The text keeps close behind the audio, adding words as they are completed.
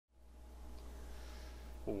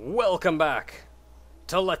Welcome back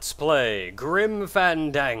to Let's Play Grim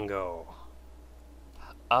Fandango.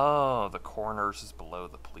 Oh, the coroner's is below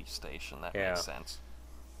the police station. That makes sense.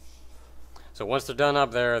 So once they're done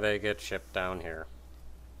up there, they get shipped down here.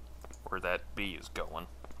 Where that bee is going.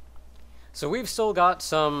 So we've still got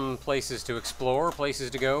some places to explore, places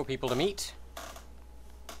to go, people to meet.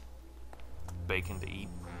 Bacon to eat.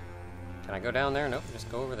 Can I go down there? Nope, just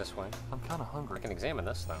go over this way. I'm kind of hungry. I can examine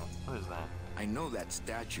this, though. What is that? I know that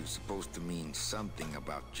statue's supposed to mean something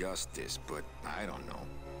about justice, but I don't know.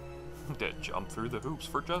 To jump through the hoops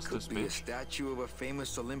for justice, Could be a bitch. statue of a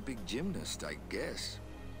famous Olympic gymnast, I guess.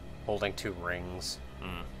 Holding two rings.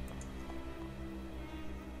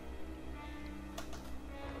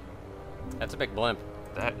 That's a big blimp.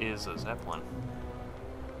 That is a Zeppelin.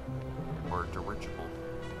 Or a dirigible.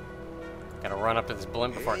 Gotta run up to this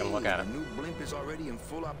blimp before I can look at it. The new blimp is already in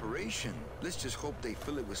full operation. Let's just hope they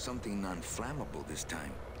fill it with something non-flammable this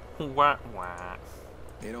time. Wah, wah.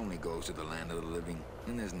 It only goes to the land of the living,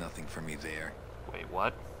 and there's nothing for me there. Wait,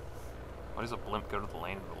 what? Why does a blimp go to the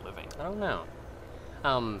land of the living? I don't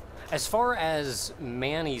know. As far as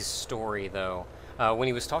Manny's story, though, when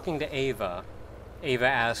he was talking to Ava, Ava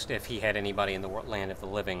asked if he had anybody in the land of the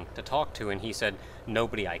living to talk to, and he said,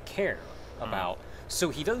 nobody I care about. So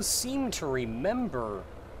he does seem to remember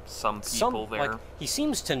Some people there. Like, he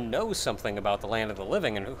seems to know something about the land of the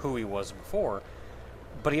living and who he was before,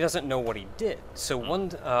 but he doesn't know what he did. So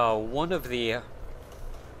one of the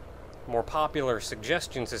more popular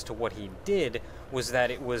suggestions as to what he did was that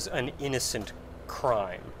it was an innocent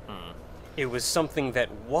crime. It was something that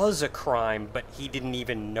was a crime, but he didn't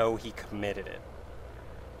even know he committed it.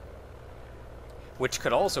 Which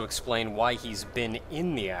could also explain why he's been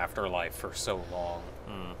in the afterlife for so long.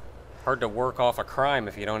 Hard to work off a crime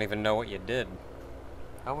if you don't even know what you did.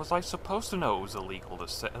 How was I supposed to know it was illegal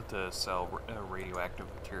to sell radioactive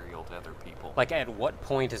material to other people? Like, at what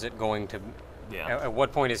point is it going to... Yeah. At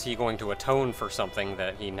what point is he going to atone for something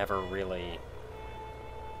that he never really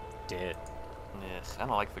did? I don't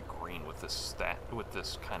like the green with this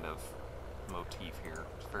kind of motif here.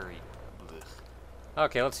 It's very... blech.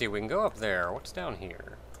 Okay, let's see. We can go up there. What's down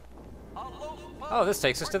here? Oh, this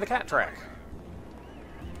takes us to the cat track.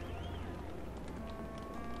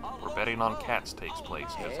 We're betting on cats takes place,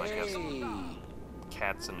 because I guess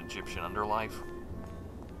cats in Egyptian underlife.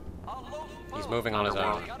 He's moving on his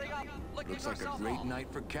own. Looks like a great night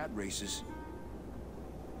for cat races.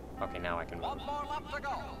 Okay, now I can move.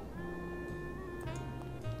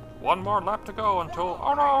 One more lap to go until...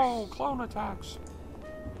 Oh no! Clone attacks!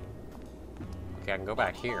 Okay, I can go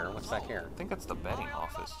back here. What's back here? I think that's the betting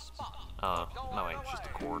office. No wait, it's just a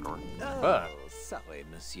corridor. But Sorry,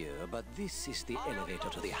 monsieur, but this is the elevator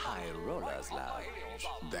to the High Rollers Lounge.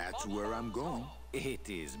 That's where I'm going. It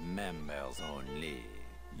is members only.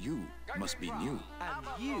 You must be new. And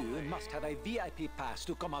you must have a VIP pass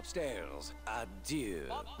to come upstairs. Adieu.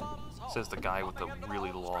 Says the guy with the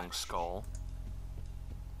really long skull.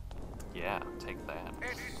 Yeah, take that.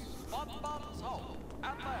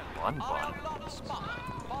 Bun Bun.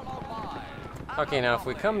 okay, now if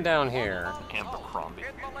we come down here, Abercrombie.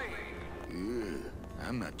 Ugh,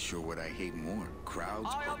 I'm not sure what I hate more, crowds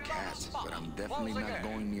or cats, but I'm definitely not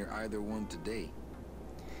going near either one today.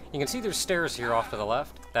 you can see there's stairs here off to the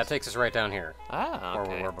left. That takes us right down here. Ah, Where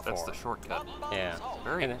we okay. were That's the before. shortcut. Yeah.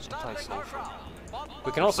 Very And then- antisocial.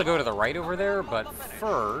 we can also go to the right over there, but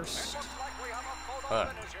first...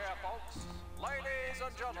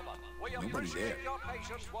 Nobody there.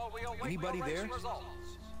 Anybody there?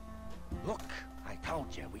 Look, I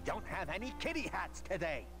told you, we don't have any kitty hats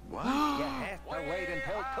today. What? You have to wait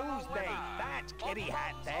until Tuesday. That's kitty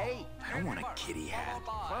hat day. I don't want a kitty hat.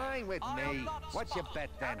 Fine with me. What's your bet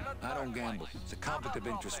then? I don't gamble. It's a conflict of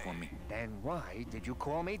interest for me. Then why did you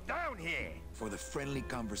call me down here? For the friendly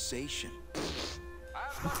conversation.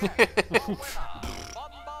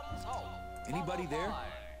 Anybody there?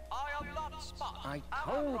 I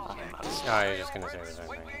told you. Oh, I was just gonna say the same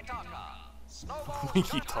thing.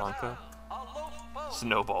 Winky Tonka.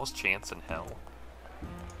 Snowball's chance in hell.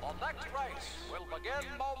 The next race will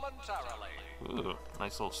begin momentarily. Ooh,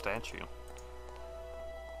 nice little statue.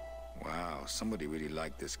 Wow, somebody really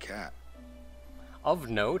liked this cat. Of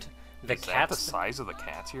note, the Is that the cats... size of the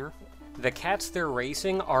cats here? The cats they're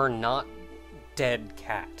racing are not dead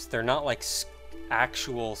cats. They're not like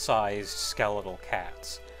actual sized skeletal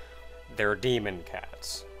cats. They're demon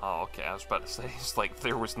cats. Oh, okay. I was about to say, it's like if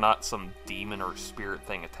there was not some demon or spirit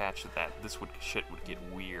thing attached to that, shit would get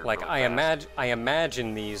weird. Like really fast. I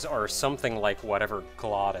imagine these are something like whatever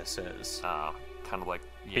Glottis is. Kind of like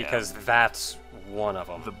because that's one of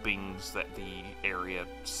them. The beings that the area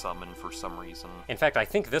summoned for some reason. In fact, I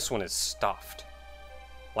think this one is stuffed.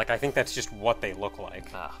 Like, I think that's just what they look like.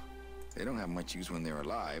 Ah. They don't have much use when they're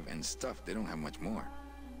alive, and stuffed, they don't have much more.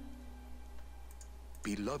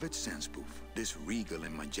 Beloved Sandspoof, this regal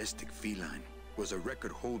and majestic feline was a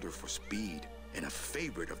record holder for speed and a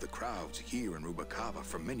favorite of the crowds here in Rubacava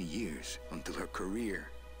for many years, until her career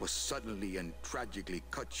was suddenly and tragically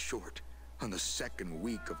cut short on the second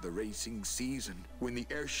week of the racing season, when the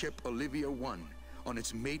airship Olivia 1, on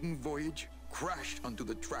its maiden voyage, crashed onto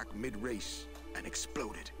the track mid-race and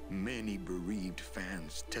exploded. Many bereaved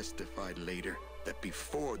fans testified later that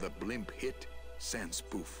before the blimp hit,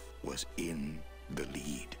 Sandspoof was in the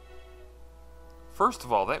lead. First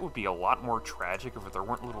of all, that would be a lot more tragic if there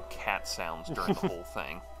weren't little cat sounds during the whole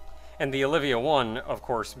thing. And the Olivia 1, of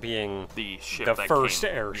course, being The ship the that first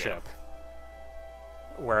came, airship.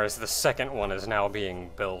 Whereas the second one is now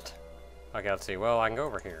being built. I gotta see, well, I can go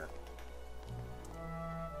over here.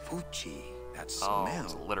 Fuchi, that Oh, smell.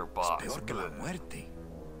 it's a litter box. Es peor que la muerte.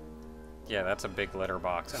 Yeah, that's a big litter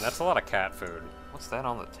box, and that's a lot of cat food. What's that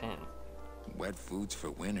on the tin? Wet foods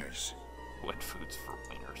for winners. Wet foods for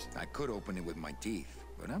winners. I could open it with my teeth,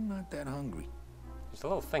 but I'm not that hungry. There's a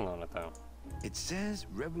little thing on it, though. It says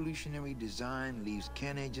revolutionary design leaves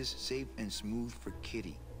can edges safe and smooth for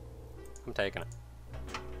kitty. I'm taking it.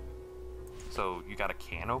 So, you got a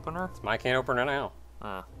can opener? It's my can opener now.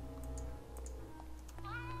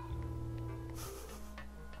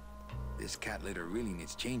 This cat litter really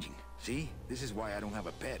needs changing. See? This is why I don't have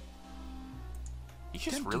a pet. He's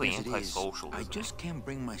just Tempted really as it is, antisocial, I isn't just can't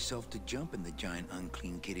bring myself to jump in the giant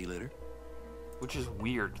unclean kitty litter. he? Which is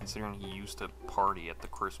weird, considering he used to party at the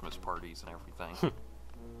Christmas parties and everything.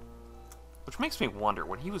 Which makes me wonder,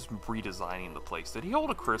 when he was redesigning the place, did he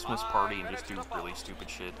hold a Christmas party and just do really stupid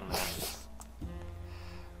shit and then...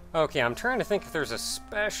 Okay, I'm trying to think if there's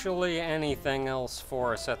especially anything else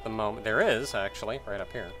for us at the moment. There is, actually, right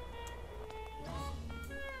up here.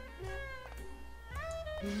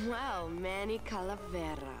 Well, Manny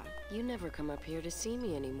Calavera, you never come up here to see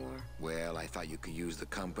me anymore. Well, I thought you could use the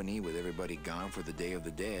company with everybody gone for the Day of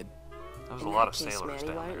the Dead. There was In a lot that of case, sailors Manny,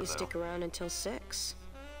 down why there, don't you though. stick around until 6?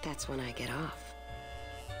 That's when I get off.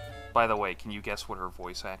 By the way, can you guess what who her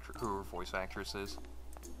voice actress is?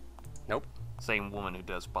 Nope. Same woman who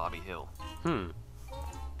does Bobby Hill.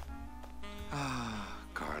 Ah,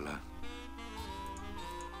 Carla.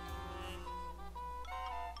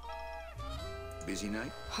 Busy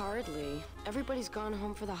night? Hardly. Everybody's gone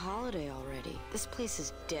home for the holiday already. This place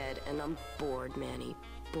is dead, and I'm bored, Manny.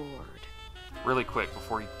 Bored. Really quick,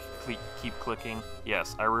 before you keep clicking,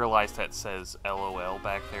 yes, I realized that says LOL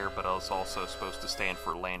back there, but it's also supposed to stand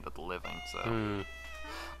for Land of the Living, so...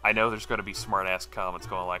 I know there's going to be smart-ass comments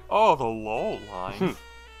going like, oh, the LOL line.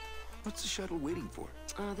 What's the shuttle waiting for?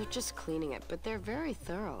 They're just cleaning it, but they're very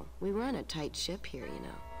thorough. We run a tight ship here, you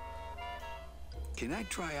know. Can I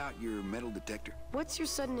try out your metal detector? What's your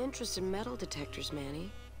sudden interest in metal detectors,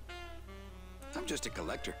 Manny? I'm just a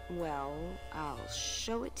collector. Well, I'll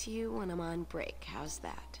show it to you when I'm on break. How's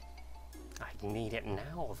that? I need it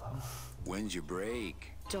now, though. When's your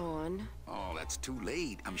break? Dawn. Oh, that's too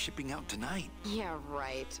late. I'm shipping out tonight. Yeah,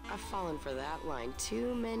 right. I've fallen for that line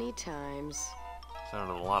too many times.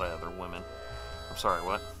 Sounded a lot of other women. I'm sorry,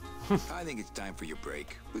 what? I think it's time for your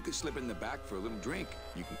break. We could slip in the back for a little drink.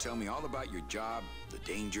 You can tell me all about your job, the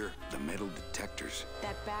danger, the metal detectors.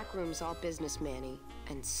 That back room's all business, Manny.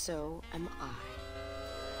 And so am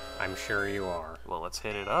I. I'm sure you are. Well, let's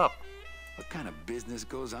hit it up. What kind of business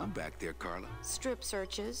goes on back there, Carla? Strip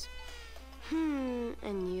searches.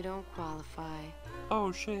 And you don't qualify.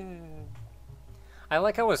 Oh, shit. I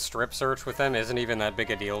like how a strip search with them isn't even that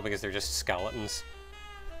big a deal because they're just skeletons.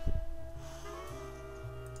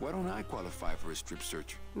 Why don't I qualify for a strip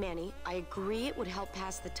search? Manny, I agree it would help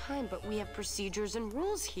pass the time, but we have procedures and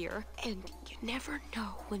rules here. And you never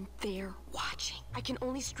know when they're watching. I can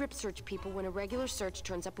only strip search people when a regular search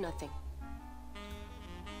turns up nothing.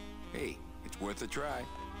 Hey, it's worth a try.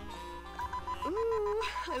 Ooh,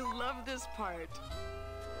 I love this part.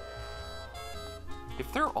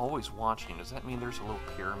 If they're always watching, does that mean there's a little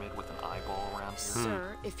pyramid with an eyeball around here?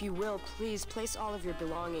 Sir, if you will, please place all of your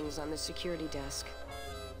belongings on the security desk.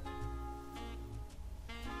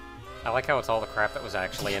 I like how it's all the crap that was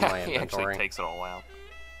actually in my He inventory. actually takes it all out.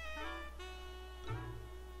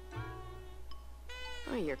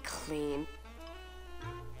 Oh, you're clean.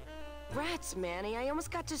 Rats, Manny, I almost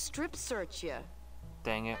got to strip search you.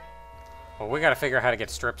 Dang it. Well, we gotta figure out how to get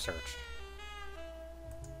strip searched.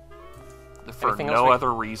 For Anything else no we-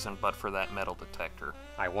 other reason but for that metal detector.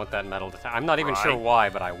 I want that metal detector. I'm not even sure Right. why,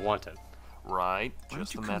 but I want it. Right, Why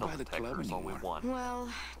just don't the you come metal by the club detector is all we anymore? want. Well,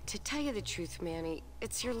 to tell you the truth, Manny,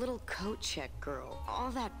 it's your little coat check girl. All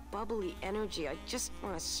that bubbly energy, I just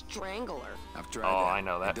want to strangle her. I've tried Oh, that. I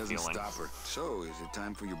know that It doesn't feeling. stop her. So, is it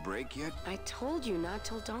time for your break yet? I told you not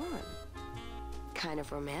till dawn. Kind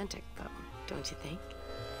of romantic, though, don't you think?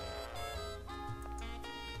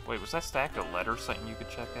 Wait, was that stack of letters something you could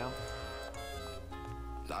check out?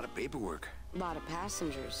 A lot of paperwork. Lot of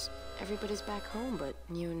passengers. Everybody's back home but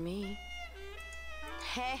you and me.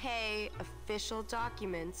 Hey, official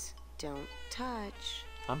documents. Don't touch.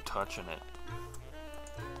 I'm touching it.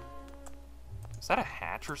 Is that a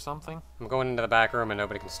hatch or something? I'm going into the back room and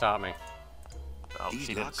nobody can stop me. Oh, These she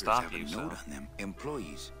didn't lockers stop have you, a so. note on them.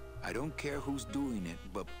 Employees, I don't care who's doing it,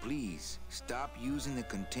 but please stop using the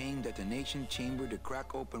contained detonation chamber to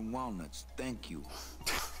crack open walnuts. Thank you.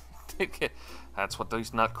 That's what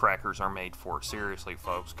these nutcrackers are made for. Seriously,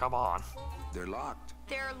 folks, come on. They're locked.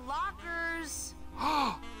 They're lockers.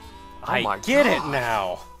 Oh I my get God. it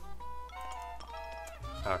now.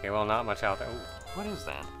 Okay, well, not much out there. Ooh. What is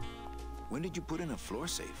that? When did you put in a floor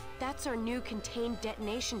safe? That's our new contained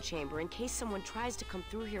detonation chamber in case someone tries to come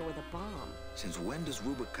through here with a bomb. Since when does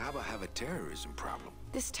Rubacaba have a terrorism problem?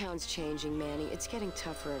 This town's changing, Manny. It's getting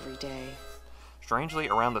tougher every day. Strangely,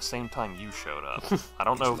 around the same time you showed up. I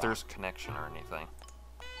don't know if there's a connection or anything.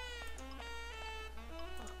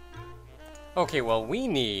 Okay, well, we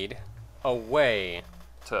need a way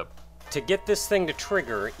To get this thing to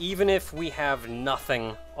trigger, even if we have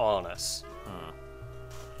nothing on us.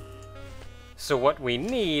 So what we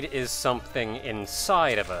need is something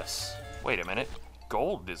inside of us. wait a minute.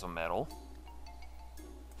 Gold is a metal.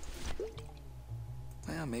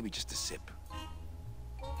 Well, maybe just a sip.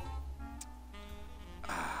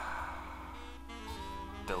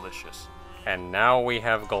 Delicious. And now we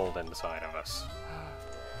have gold inside of us.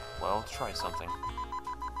 Well, let's try something.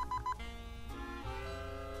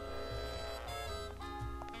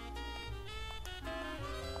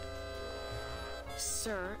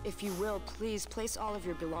 Sir, if you will, please place all of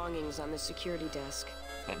your belongings on the security desk.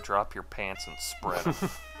 And drop your pants and spread them.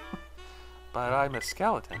 But I'm a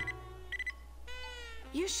skeleton.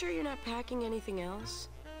 You sure you're not packing anything else?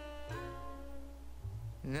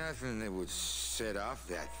 Nothing that would set off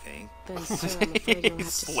that thing. Then, sir, I'm afraid you'll have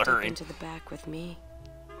to step Slurring. into the back with me.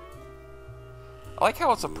 I like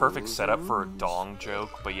how it's a perfect setup for a dong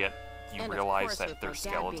joke, but yet you And of realize course, that with they're my dad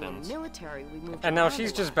being in the skeletons. military, we moved And now around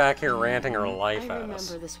she's a just lot. back here ranting her I life at remember us.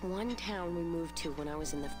 this one town we moved to when I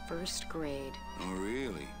was in the 1st grade. Oh,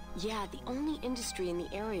 really? Yeah, the only industry in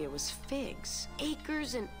the area was figs.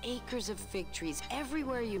 Acres and acres of fig trees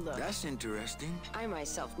everywhere you look. That's interesting. I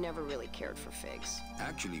myself never really cared for figs.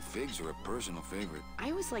 Actually, figs are a personal favorite. I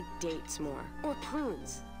always like dates more. Or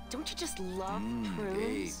prunes. Don't you just love prunes?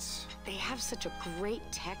 Dates. They have such a great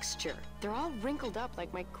texture. They're all wrinkled up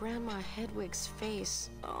like my Grandma Hedwig's face.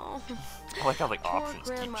 Oh, I like how the poor options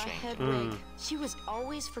keep Grandma changing. Hedwig. She was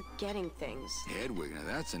always forgetting things. Hedwig, now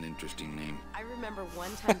that's an interesting name. I remember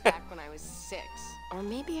one time back when I was 6. Or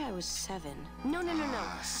maybe I was 7. No. I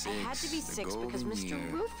had to be 6, the 6 because golden Mr. year.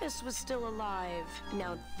 Rufus was still alive.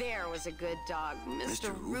 Now there was a good dog, Mr.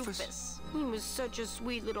 Mr. Rufus? Rufus. He was such a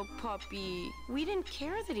sweet little puppy. We didn't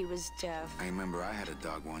care that he was deaf. I remember I had a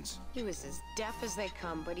dog once. He was as deaf as they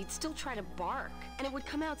come, but he'd still try to bark. And it would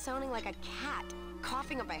come out sounding like a cat,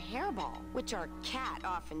 coughing up a hairball, which our cat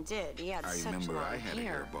often did. He had I such remember long I had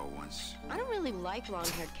hair. a hairball once. I don't really like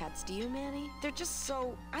long-haired cats, do you, Manny? They're just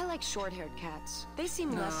so... I like short-haired cats. They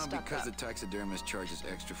seem less No, stuck because up. the taxidermist charges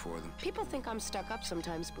extra for them. People think I'm stuck up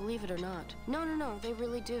sometimes, believe it or not. No, they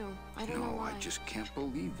really do. I don't know No, why. I just can't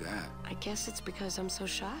believe that. I guess it's because I'm so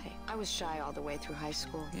shy. I was shy all the way through high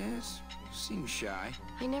school. Yes, you seem shy.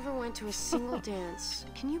 I never went to a single dance.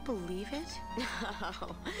 Can you believe it?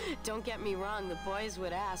 No, don't get me wrong, the boys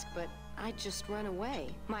would ask, but I'd just run away.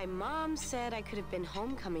 My mom said I could have been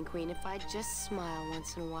homecoming queen if I'd just smile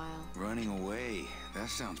once in a while. Running away. That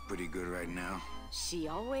sounds pretty good right now. She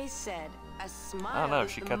always said, a smile I don't know,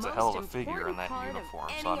 is she the cuts a most hell of a figure in important that part of uniform,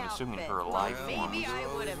 so any I'm assuming outfit. her life Well, form Maybe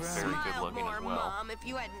I would have very good smiled looking more, as well. Mom, if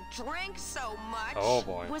you hadn't drank so much. Oh,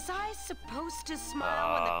 boy. Was I supposed to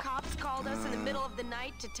smile when the cops called us in the middle of the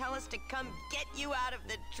night to tell us to come get you out of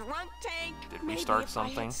the drunk tank? Did we Maybe start if I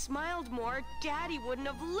something? had smiled more, Daddy wouldn't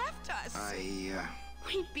have left us.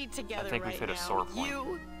 We'd be together think we've right hit a now. sore point.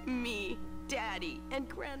 You, me, Daddy, and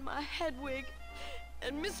Grandma Hedwig,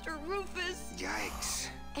 and Mr. Rufus. Yikes.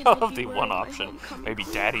 And Oh, I'd be the wearing one my option. homecoming Maybe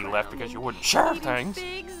queen Daddy crown left because and you wouldn't share eating things.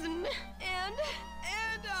 figs and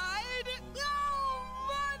I'd... Oh,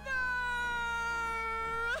 Mother!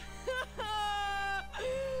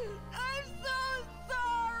 I'm so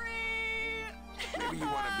sorry! Maybe you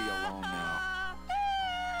want to be alone now.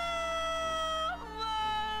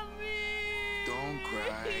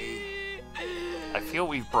 I feel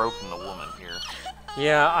we've broken the woman here.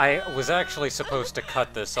 Yeah, I was actually supposed to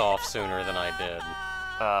cut this off sooner than I did.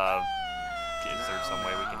 Is there some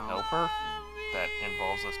way we can help her? That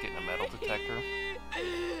involves us getting a metal detector?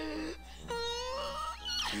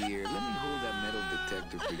 Here, let me hold that metal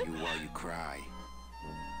detector for you while you cry.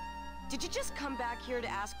 Did you just come back here to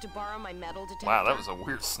ask to borrow my metal detector? Wow, that was a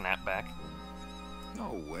weird snapback.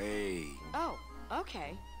 No way. Oh,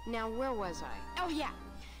 okay. Now where was I? Oh yeah.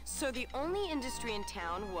 So the only industry in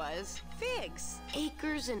town was figs.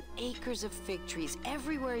 Acres and acres of fig trees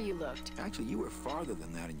everywhere you looked. Actually, you were farther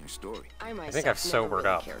than that in your story. I myself think I've sobered really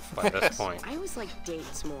up cared for by this figs. point. I always like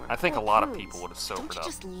dates more. I think Or a lot of prunes. people would have sobered Don't you up.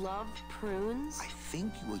 just love prunes? I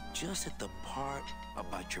think you were just at the part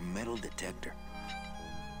about your metal detector.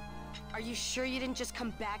 Are you sure you didn't just come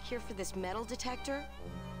back here for this metal detector?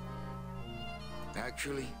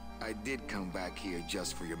 Actually, I did come back here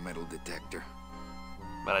just for your metal detector.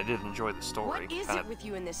 But I did enjoy the story. What is Kinda it with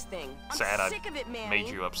you in this thing? I'm sad I sick of it, Manny.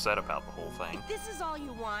 made you upset about the whole thing. If this is all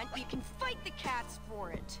you want, you can fight the cats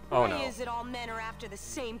for it. Oh, Why no. is it all men are after the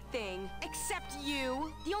same thing? Except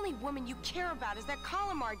you. The only woman you care about is that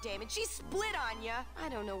Calamar dame, and she split on you. I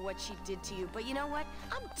don't know what she did to you, but you know what?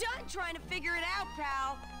 I'm done trying to figure it out,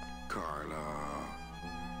 pal. Carla.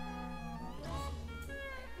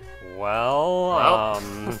 Well,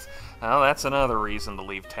 Well, that's another reason to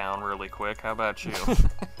leave town really quick. How about you?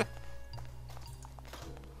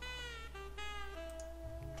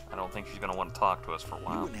 I don't think she's going to want to talk to us for a You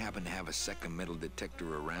while. wouldn't happen to have a second metal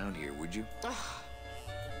detector around here, would you?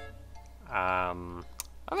 I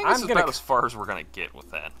think this is gonna about as far as we're going to get with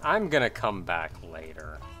that. I'm gonna come back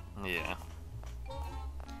later. Yeah.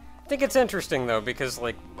 I think it's interesting though because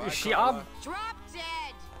like she Drop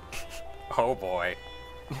dead. oh boy.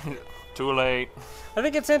 Too late. I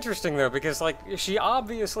think it's interesting though because like she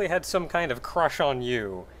obviously had some kind of crush on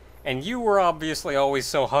you, and you were obviously always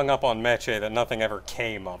so hung up on Meche that nothing ever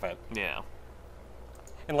came of it. Yeah.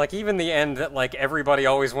 And like even the end that like everybody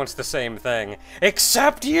always wants the same thing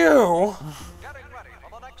except you. Getting ready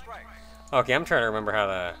for the next race. Okay, I'm trying to remember how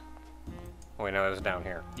to. Oh wait, no, it was down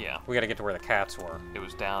here. Yeah. We got to get to where the cats were. It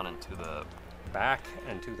was down into the... Back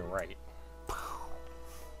and to the right.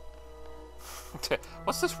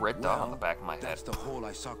 What's this red dot on the back of my head? That's the hole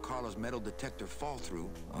I saw Carla's metal detector fall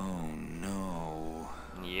through. Oh no.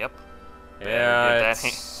 Yep. Yeah,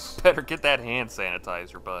 Better get that hand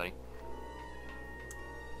sanitizer, buddy.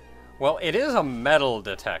 Well, it is a metal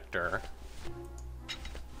detector.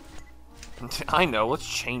 I know, let's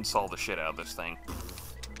chainsaw the shit out of this thing.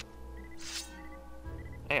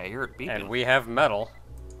 Hey, I hear it beeping. And we have metal.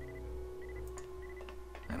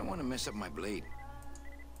 I don't want to mess up my blade.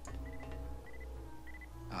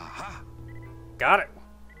 Aha! Got it.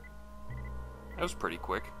 That was pretty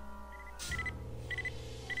quick.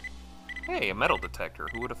 Hey, a metal detector.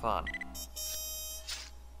 Who would have thought?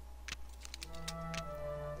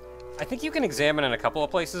 I think you can examine in a couple of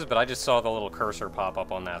places, but I just saw the little cursor pop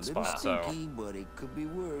up on that A little spot, so... stinky, but it could be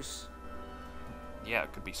worse. Yeah,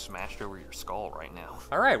 it could be smashed over your skull right now.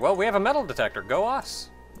 Alright, well, we have a metal detector. Go us.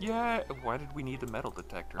 Yeah, why did we need a metal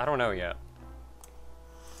detector? I don't know yet.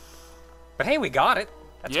 But hey, we got it.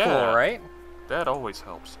 That's Yeah. cool, right? That always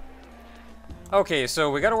helps. Okay, so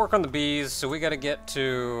we gotta work on the bees, so we gotta get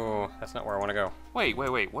to... That's not where I want to go. Wait.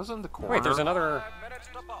 Wasn't the corner... Wait, there's another... 5 minutes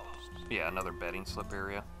to post. Yeah, another betting slip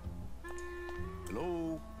area.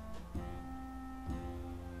 Hello?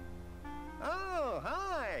 Oh,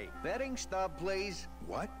 hi. Betting stub, please.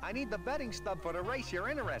 What? I need the betting stub for the race you're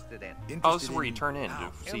interested in. Oh, this is where you turn in How?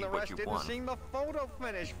 to see what you won. Interested in seeing the photo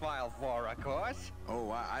finish file for, of course.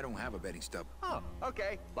 Oh, I don't have a betting stub. Oh,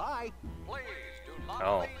 okay. Bye. Please do not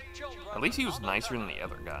Oh. leave children. At least he was on the nicer than track. the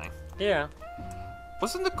other guy. Yeah.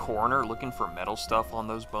 Wasn't the coroner looking for metal stuff on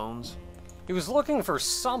those bones? He was looking for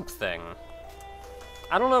something.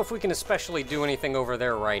 I don't know if we can especially do anything over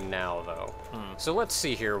there right now, though. So let's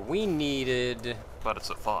see here. We needed... But it's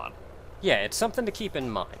a thought. Yeah, it's something to keep in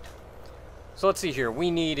mind. So let's see here.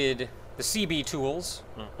 We needed the CB tools,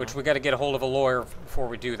 which we got to get a hold of a lawyer before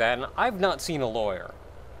we do that, and I've not seen a lawyer.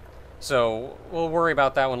 So we'll worry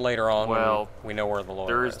about that one later on Well, when we know where the lawyer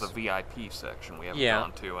There is. is the VIP section we haven't Yeah.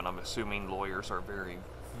 gone to, and I'm assuming lawyers are very,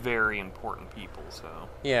 very important people, so...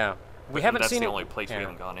 Yeah. We But haven't that's seen the it- only place yeah. we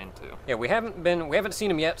haven't gone into. Yeah, we haven't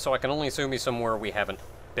seen him yet, so I can only assume he's somewhere we haven't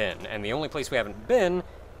been. And the only place we haven't been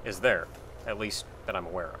is there, at least that I'm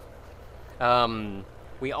aware of.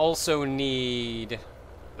 We also need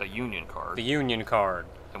The union card. the union card.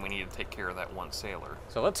 And we need to take care of that one sailor.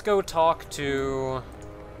 So let's go talk to...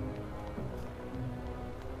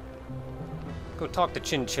 Go talk to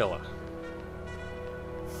Chinchilla.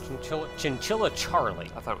 Chinchilla Charlie.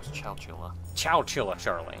 I thought it was Chowchilla. Chowchilla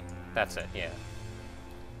Charlie. That's it, yeah.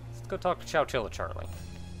 Let's go talk to Chowchilla Charlie.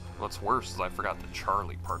 What's worse is I forgot the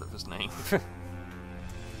Charlie part of his name.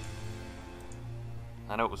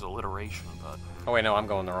 I know it was alliteration, but... Oh wait, no, I'm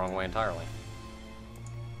going the wrong way entirely.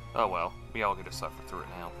 Oh well, we all get to suffer through it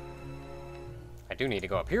now. I do need to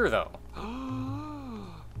go up here, though.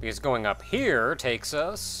 Because going up here takes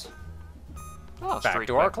us back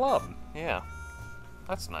to our club. Yeah,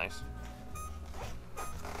 that's nice.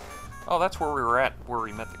 Oh, that's where we were at, where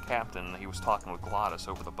we met the captain. He was talking with Glottis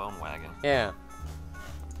over the bone wagon. Yeah.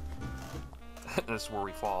 This is where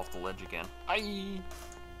we fall off the ledge again. Aye!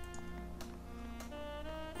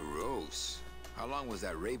 Gross. How long was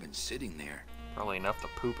that raven sitting there? Probably enough to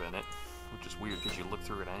poop in it, which is weird because you look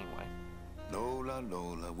through it anyway. Lola,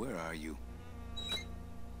 Lola, where are you?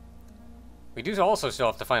 We do also still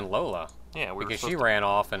have to find Lola. Yeah, we because she ran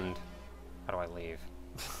off and... How do I leave?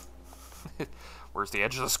 Where's the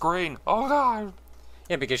edge of the screen? Oh god!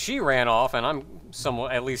 Yeah, because she ran off and I'm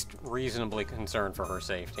somewhat, at least reasonably concerned for her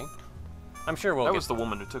safety. I'm sure we'll That was the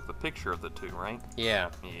woman who took the picture of the two, right? Yeah.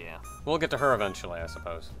 Yeah. We'll get to her eventually, I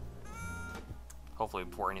suppose. Hopefully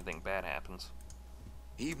before anything bad happens.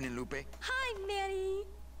 Evening, Lupe. Hi, Manny.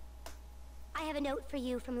 I have a note for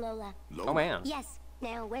you from Lola. Lola? Oh, man. Yes.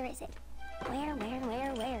 Now, where is it? Where?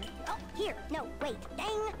 Oh, here. No, wait. Dang.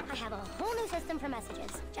 I have a whole new system for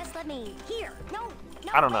messages. Just let me... Here. No.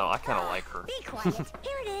 I don't know. I kind of like her. Be quiet.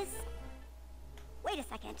 Here it is. Wait a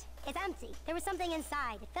second. It's empty. There was something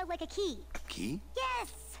inside. It felt like a key. A key?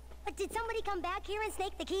 Yes. But did somebody come back here and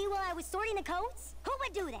snake the key while I was sorting the codes? Who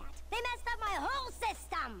would do that? They messed up my whole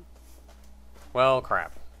system. Well,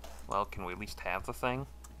 crap. Well, can we at least have the thing?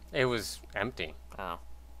 It was empty. Oh.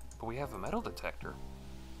 But we have a metal detector.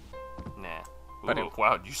 Nah. But Ooh,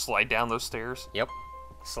 wow, did you slide down those stairs? Yep.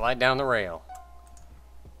 Slide down the rail.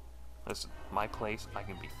 This is my place. I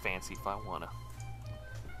can be fancy if I wanna.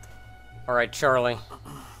 Alright, Charlie.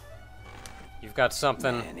 You've got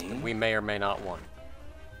something Manny? that we may or may not want.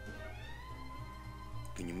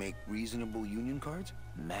 Can you make reasonable union cards?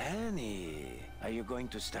 Manny, are you going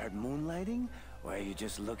to start moonlighting? Or are you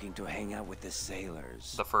just looking to hang out with the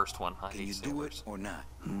sailors? The first one. I Can hate you do it sailors. or not?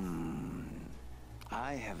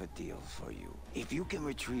 I have a deal for you. If you can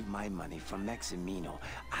retrieve my money from Maximino,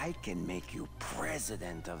 I can make you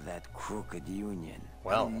president of that crooked union. I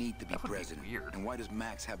Well, don't need to be that would be president. weird. And why does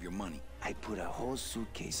Max have your money? I put a whole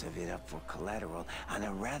suitcase of it up for collateral on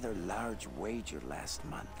a rather large wager last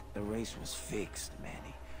month. The race was fixed,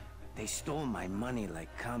 Manny. They stole my money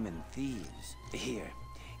like common thieves. Here,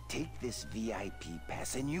 take this VIP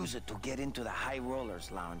pass and use it to get into the High Rollers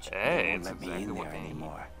Lounge. Hey, They won't it's let me exactly in what there they need.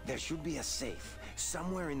 anymore. There should be a safe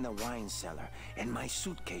somewhere in the wine cellar, and my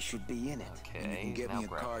suitcase should be in it. And you Okay, can get now me a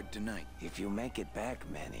grab. card tonight. If you make it back,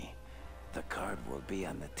 Manny, the card will be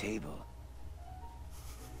on the table.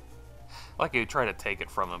 Like he tried to take it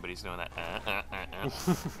from him, but he's doing that.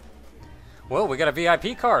 Well, we got a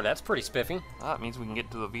VIP card. That's pretty spiffy. Oh, it means we can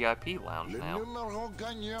get to the VIP lounge now.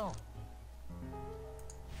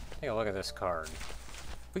 Take a look at this card.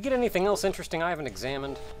 We get anything else interesting I haven't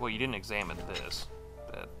examined? Well, you didn't examine this.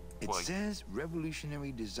 But, It well, says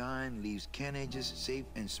revolutionary design leaves can edges safe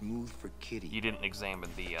and smooth for Kitty. you didn't examine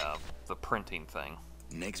the printing thing.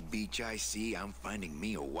 Next beach I see, I'm finding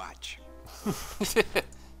me a watch.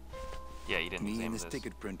 Yeah, you didn't Me examine and this this.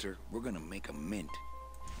 ticket printer, we're gonna make a mint.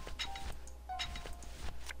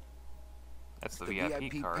 That's the The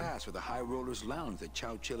VIP card. pass for the High Rollers Lounge that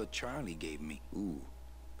Chowchilla Charlie gave me. Ooh,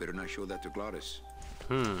 better not show that to Glottis.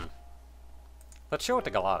 Let's show it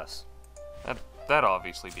to Galatas. That'd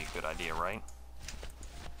obviously be a good idea, right?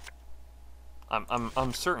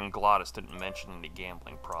 I'm certain Glottis didn't mention any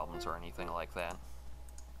gambling problems or anything like that.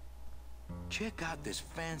 Check out this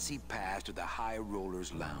fancy pass to the High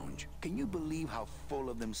Rollers Lounge. Can you believe how full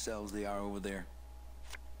of themselves they are over there?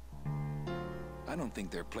 I don't think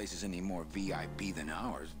their place is any more VIP than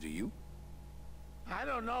ours, do you? I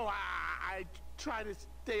don't know. I try to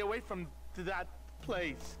stay away from that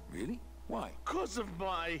place. Really? Why? 'Cause of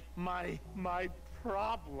my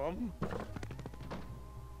problem.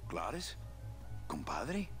 Glottis?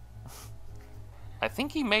 Compadre? I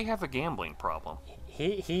think he may have a gambling problem.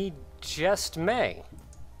 He just may.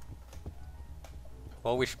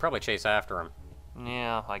 Well, we should probably chase after him.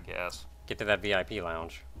 Yeah, I guess. Get to that VIP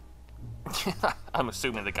lounge. I'm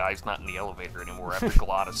assuming the guy's not in the elevator anymore after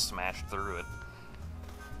Glottis smashed through it.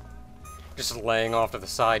 Just laying off to the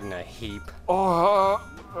side in a heap.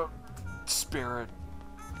 Spirit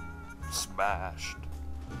smashed.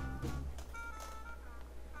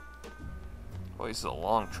 Boy, this is a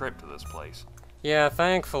long trip to this place. Yeah,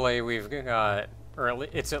 thankfully we've got Or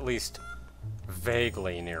it's at least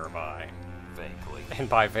vaguely nearby. Vaguely. And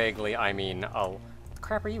by vaguely, I mean, oh,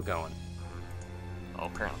 crap are you going? Oh,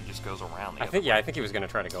 apparently it just goes around the I think, yeah, I think he was going to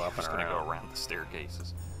try to go up and Just around. gonna go around the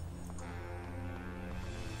staircases.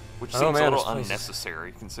 Which Oh, seems man, a little this place is-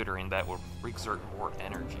 unnecessary, considering that would exert more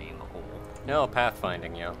energy in the hole. No,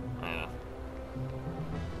 pathfinding, yo. Yeah.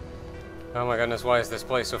 Oh my goodness, why is this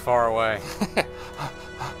place so far away?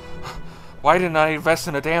 Why didn't I invest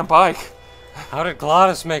in a damn bike? How did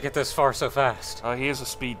Glottis make it this far so fast? He is a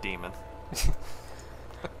speed demon.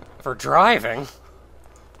 For driving?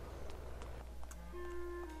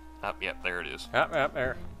 Yep, there it is. Yep,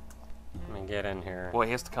 there. Let me get in here. Well,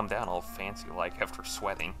 he has to come down all fancy-like after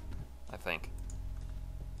sweating, I think.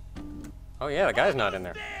 Oh yeah, the guy's not in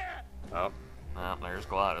there. Oh. Oh, there's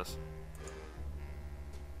Glottis.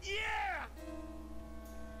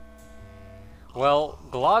 Well,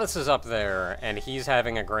 Glottis is up there, and he's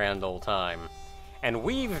having a grand old time. And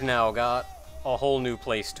we've now got a whole new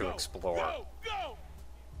place to explore.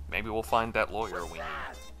 Maybe we'll find that lawyer we need.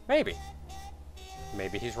 Maybe.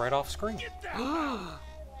 Maybe he's right off screen.